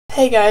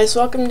Hey guys,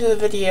 welcome to the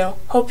video.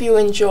 Hope you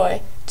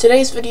enjoy.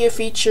 Today's video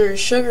features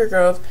Sugar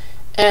Grove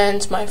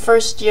and my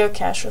first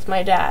geocache with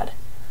my dad.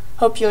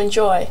 Hope you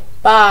enjoy.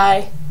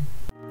 Bye!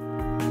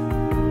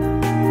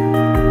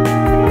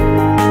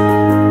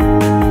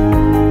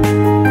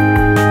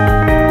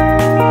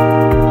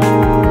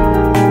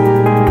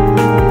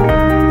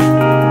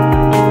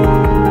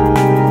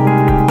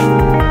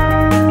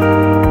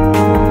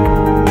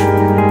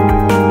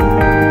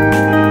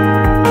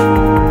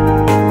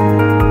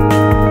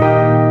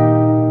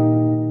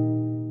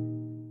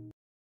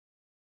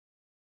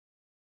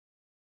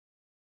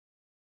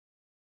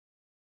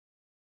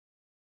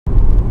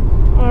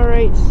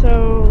 Alright,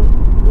 so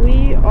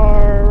we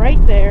are right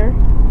there,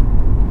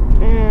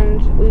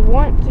 and we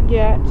want to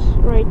get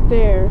right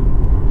there.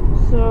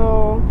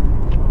 So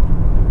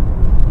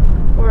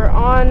we're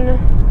on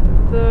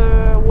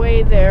the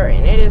way there,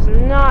 and it is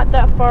not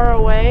that far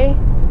away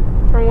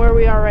from where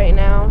we are right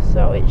now,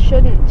 so it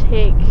shouldn't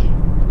take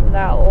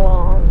that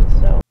long.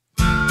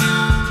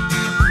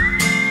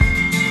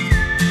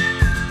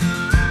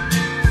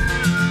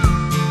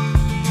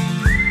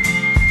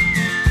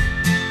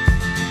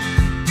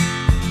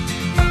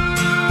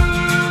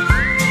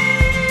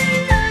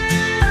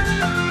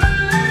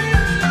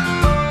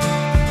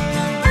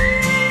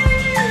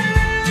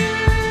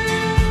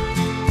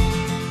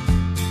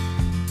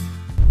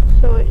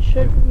 So it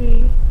should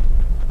be,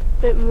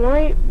 it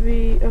might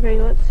be,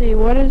 okay, let's see,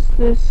 what is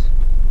this?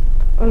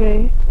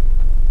 Okay,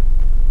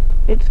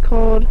 it's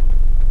called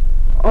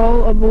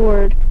All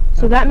Aboard.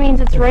 So that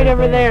means it's right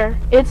over there.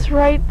 It's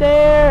right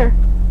there!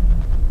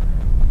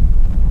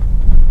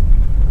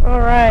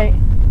 Alright.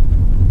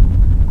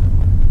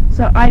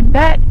 So I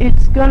bet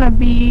it's gonna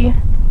be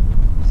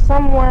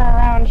somewhere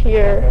around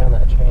here. Around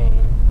that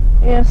train.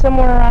 Yeah,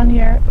 somewhere around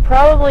here.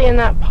 Probably in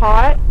that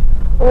pot,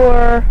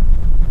 or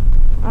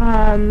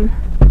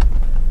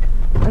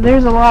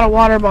there's a lot of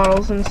water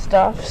bottles and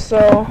stuff,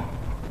 so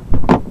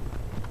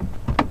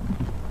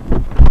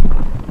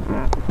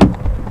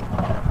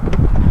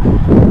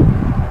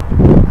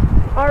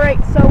alright,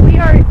 so we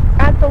are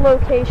at the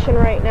location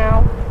right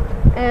now,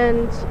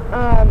 and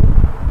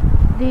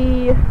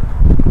the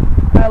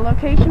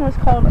location was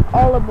called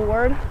All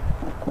Aboard,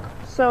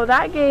 so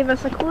that gave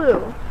us a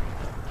clue.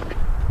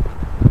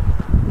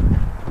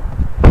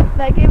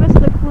 That gave us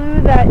the clue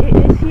that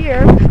it is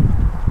here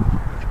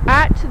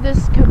at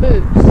this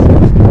caboose.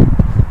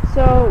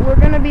 So we're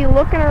going to be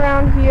looking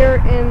around here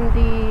in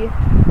the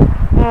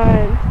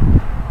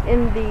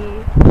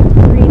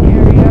green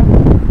area.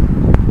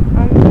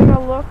 I'm going to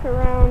look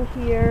around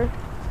here.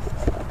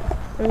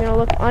 I'm going to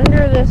look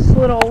under this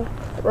little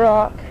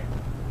rock.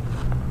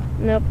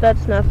 Nope,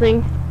 that's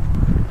nothing.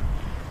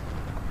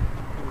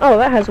 Oh,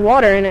 that has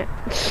water in it.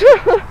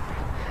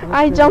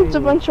 I dumped a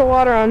bunch of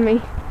water on me.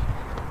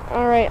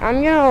 Alright,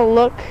 I'm going to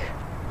look.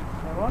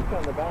 I walked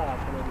on the back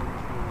and then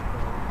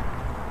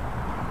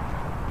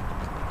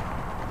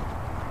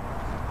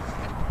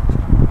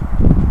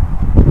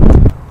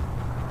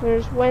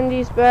There's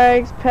Wendy's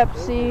bags,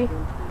 Pepsi.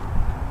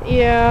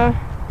 Yeah.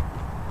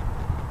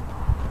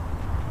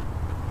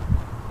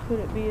 Could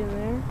it be in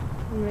there?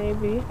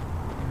 Maybe.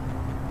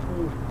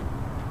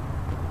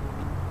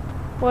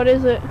 What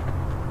is it?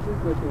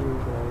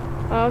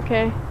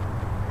 Okay.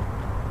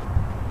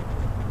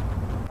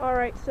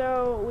 Alright,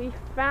 so we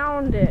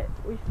found it.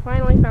 We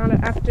finally found it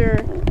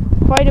after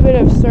quite a bit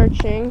of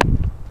searching.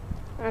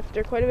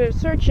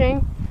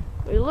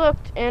 We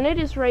looked, and it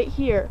is right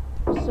here.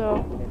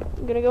 So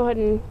I'm gonna go ahead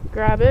and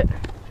grab it.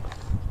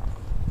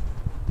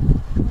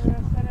 I'm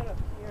gonna set it up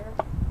here.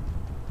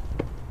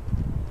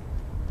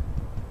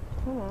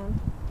 Come on.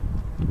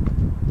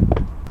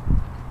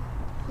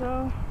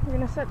 So we're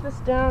gonna set this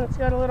down. It's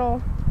got a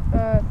little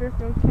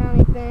Fairfield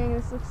County thing.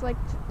 This looks like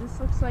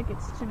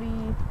it's to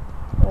be.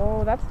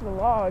 Oh, that's the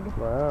log.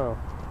 Wow.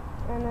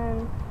 And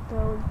then so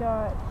we've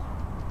got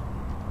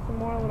some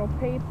more little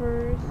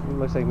papers. It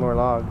looks like more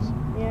logs.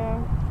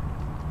 Yeah.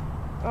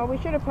 Oh, we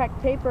should have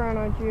packed paper on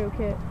our geo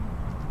kit.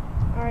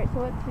 Alright, so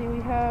let's see.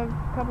 We have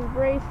a couple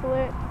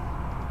bracelets,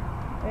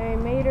 a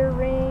mater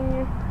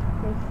ring,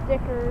 some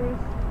stickers,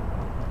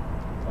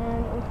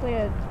 and it looks like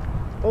an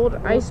old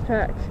ice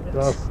pack.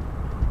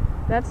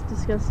 That's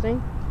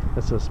disgusting.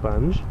 That's a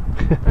sponge.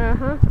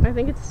 Uh-huh. I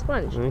think it's a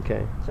sponge.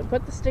 Okay. So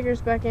put the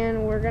stickers back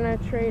in. We're going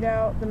to trade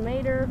out the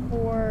mater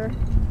for...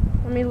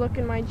 Let me look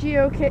in my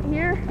geo kit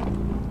here.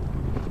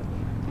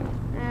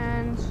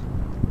 And...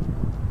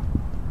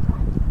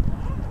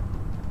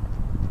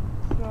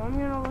 So I'm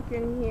going to look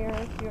in here,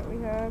 see what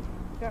we have.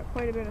 Got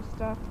quite a bit of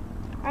stuff.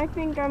 I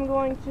think I'm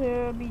going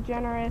to be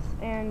generous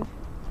and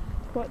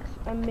put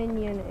a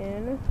minion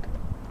in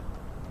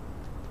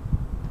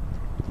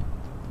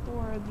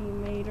for the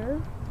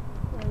mater.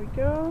 There we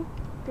go.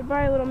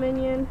 Goodbye, little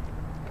minion.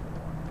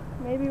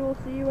 Maybe we'll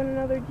see you in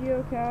another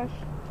geocache.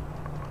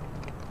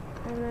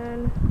 And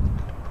then,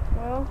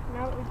 well,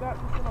 now that we've got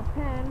this little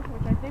pen,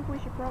 which I think we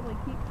should probably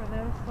keep for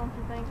this, don't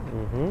you think?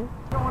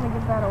 Don't want to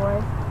give that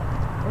away.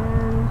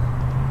 And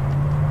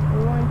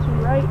we're going to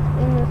write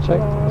in this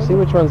log. See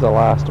which one's the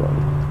last one.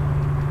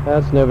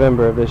 That's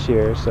November of this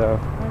year, so.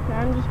 Okay,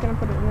 I'm just gonna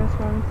put it in this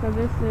one. So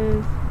this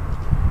is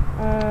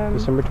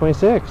December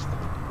 26th.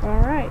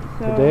 Alright,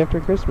 so The day after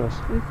Christmas.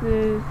 this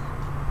is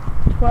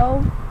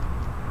 12,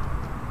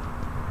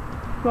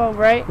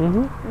 right?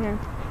 Mm-hmm. Yeah.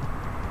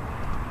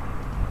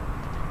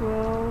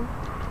 12,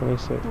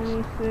 26.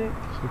 26,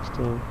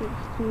 16.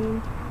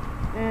 16,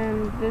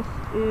 and this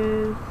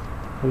is,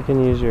 You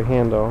can use your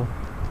handle.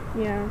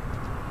 yeah,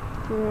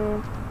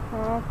 so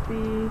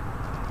copy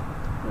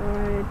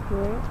wide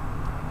foot.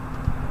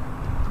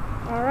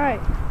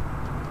 Alright,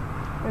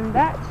 and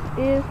that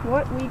is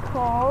what we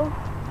call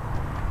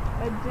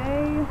a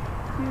day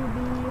to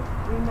be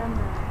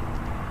remembered.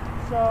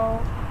 So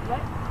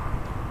let's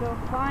go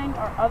find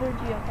our other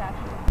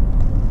geocaches.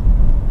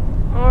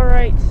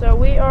 Alright, so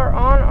we are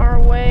on our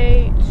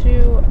way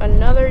to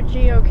another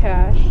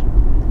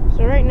geocache.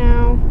 So right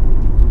now,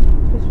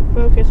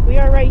 focus, we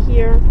are right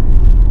here,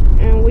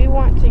 and we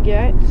want to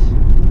get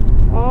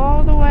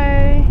all the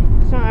way,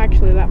 it's not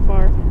actually that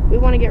far, we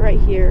want to get right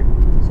here.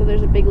 So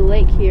there's a big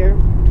lake here,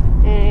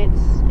 and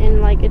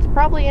it's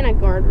probably in a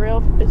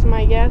guardrail, is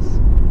my guess.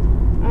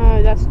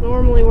 That's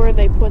normally where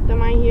they put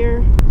them, I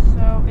hear.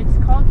 So it's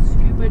called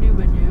Scuba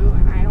Dooba Doo,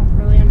 and I don't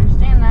really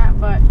understand that,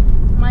 but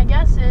my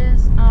guess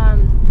is,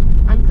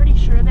 I'm pretty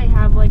sure they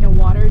have like a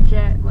water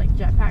jet, like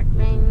jetpack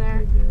thing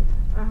there.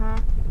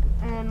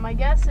 And my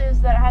guess is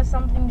that it has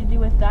something to do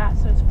with that,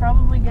 so it's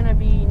probably going to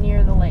be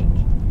near the lake,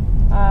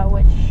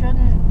 which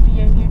shouldn't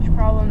be a huge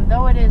problem.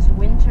 Though it is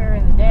winter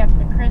and the day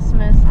after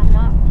Christmas, I'm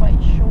not quite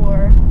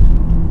sure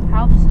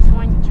how this is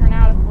going to turn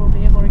out, if we'll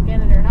be able to get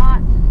it or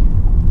not.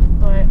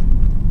 But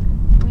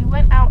we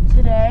went out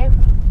today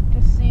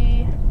to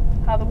see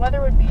how the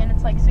weather would be, and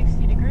it's like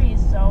 60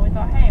 degrees, so we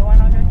thought, hey, why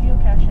not go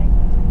geocaching?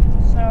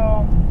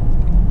 So,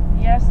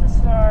 yes, this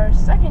is our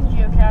second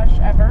geocache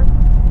ever,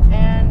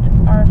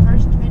 and our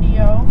first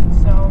video,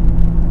 so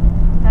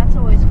that's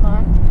always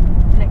fun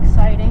and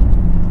exciting.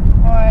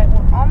 But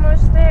we're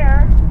almost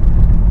there.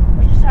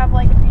 We just have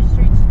like a few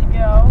streets to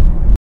go.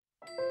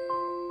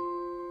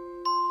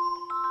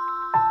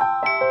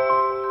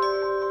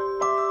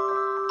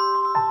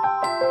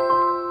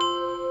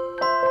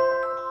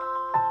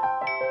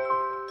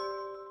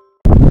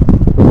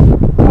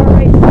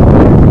 Alright, so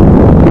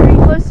we're very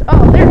close.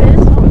 Oh, there it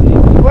is.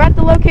 We're at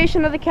the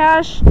location of the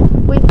cache.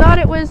 We thought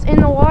it was in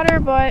the water,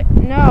 but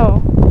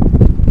no.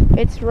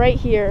 It's right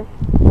here.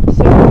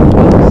 So,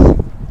 folks,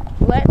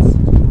 let's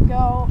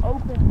go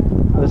open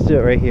it. Let's do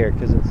it right here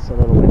because it's a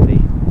little windy.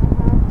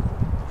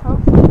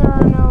 Hopefully there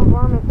are no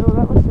varmint. Oh,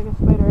 that looks like a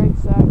spider egg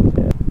sac.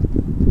 Yeah.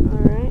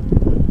 Alright.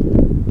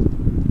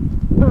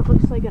 Oh, it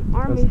looks like an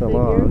army That's the figure.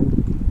 log.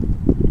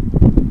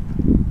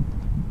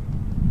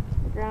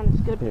 The ground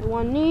is good for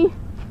one knee.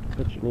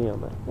 Put your knee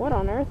on that. What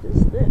on earth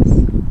is this?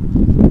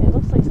 It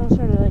looks like some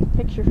sort of like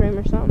picture frame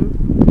or something.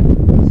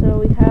 So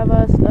we have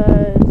us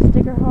a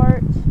sticker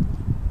heart.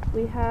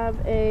 We have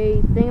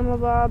a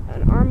thingamabob,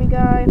 an army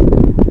guy.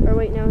 Or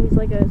wait, no, he's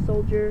like a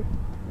soldier,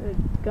 a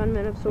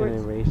gunman of sorts.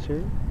 An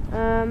eraser.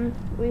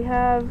 We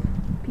have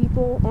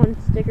people on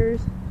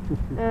stickers.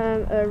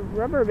 A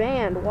rubber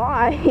band.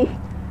 Why?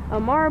 A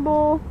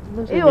marble.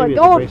 Ew, a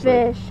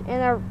goldfish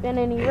and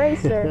an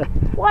eraser.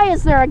 Why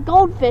is there a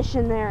goldfish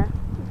in there?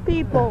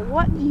 People,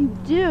 what do you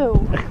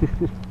do?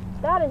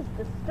 That is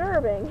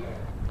disturbing.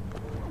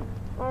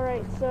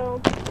 Alright, so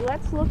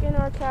let's look in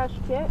our cache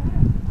kit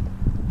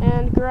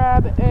and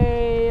grab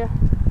a...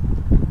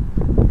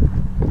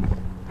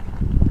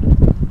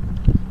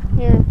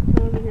 Here,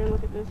 come over here and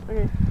look at this.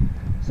 Okay,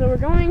 so we're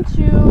going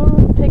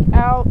to pick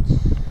out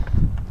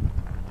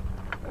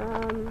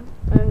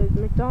a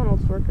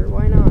McDonald's worker.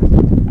 Why not?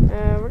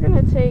 We're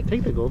going to take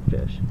the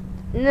goldfish.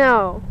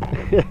 No.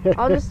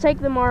 I'll just take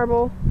the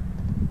marble.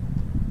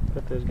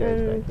 Put those guys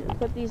and back in.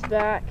 put these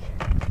back.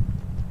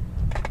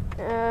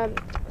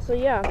 So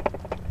yeah,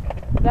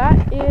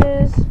 that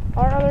is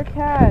our other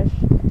cache.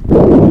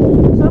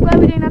 So glad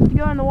we didn't have to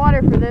go in the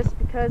water for this,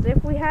 because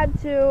if we had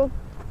to,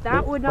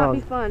 that would not be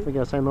fun. We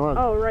gotta sign the log.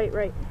 Oh, right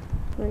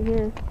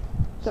here.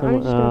 So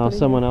I'm just gonna put it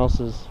someone here.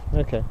 else's.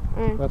 Okay,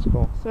 Alright. that's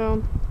cool.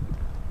 So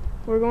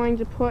we're going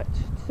to put.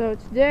 So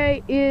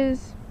today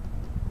is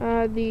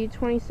the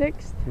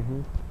 26th,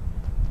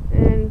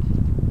 and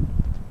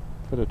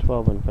Put a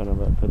 12 in front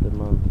of it for the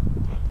month.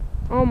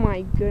 oh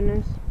my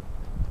goodness,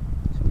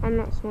 I'm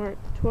not smart.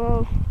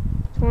 12,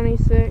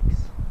 26,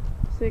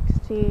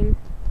 16.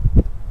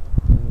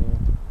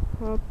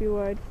 Copy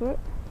wide foot.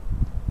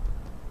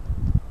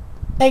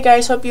 Hey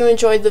guys, hope you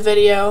enjoyed the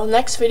video.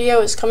 Next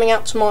video is coming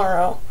out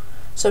tomorrow,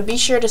 so be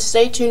sure to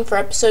stay tuned for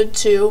episode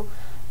 2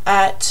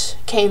 at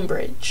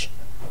Cambridge.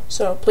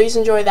 So please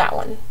enjoy that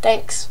one.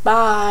 Thanks.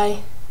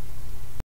 Bye.